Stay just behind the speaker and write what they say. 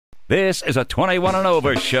This is a 21 and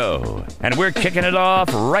over show, and we're kicking it off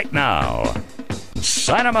right now.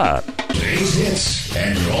 Sign 'em up. Today's hits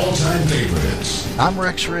and your all-time favorites. I'm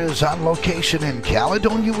Rizz on location in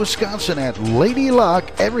Caledonia, Wisconsin at Lady Luck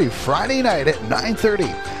every Friday night at 9:30.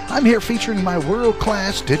 I'm here featuring my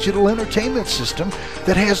world-class digital entertainment system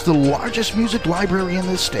that has the largest music library in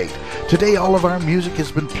the state. Today, all of our music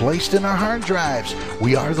has been placed in our hard drives.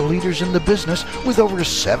 We are the leaders in the business with over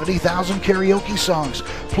 70,000 karaoke songs,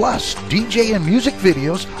 plus DJ and music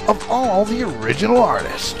videos of all the original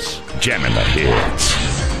artists. Jamming the hits.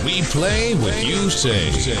 We play what you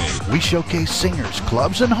say. We showcase singers,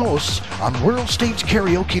 clubs, and hosts on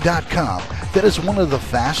WorldstageKaraoke.com. That is one of the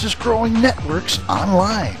fastest growing networks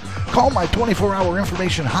online. Call my 24-hour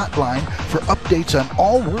information hotline for updates on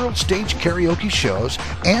all World Stage Karaoke shows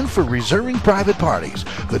and for reserving private parties.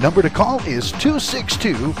 The number to call is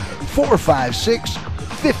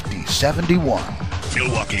 262-456-5071.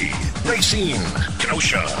 Milwaukee, Racine,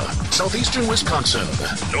 Kenosha, Southeastern Wisconsin,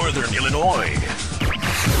 Northern Illinois.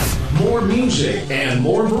 More music and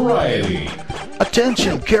more variety.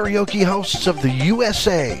 Attention, karaoke hosts of the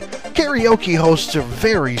USA. Karaoke hosts are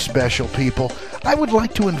very special people. I would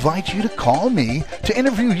like to invite you to call me to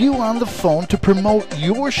interview you on the phone to promote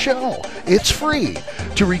your show. It's free.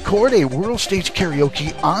 To record a World Stage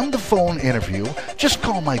Karaoke on the phone interview, just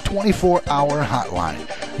call my 24-hour hotline.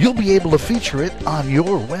 You'll be able to feature it on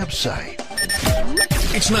your website.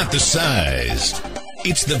 It's not the size,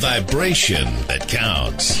 it's the vibration that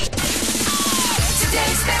counts.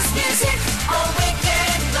 Today's best music all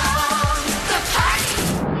weekend long. The party.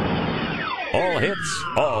 All hits,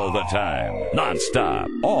 all the time. Non-stop,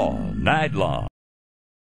 all night long.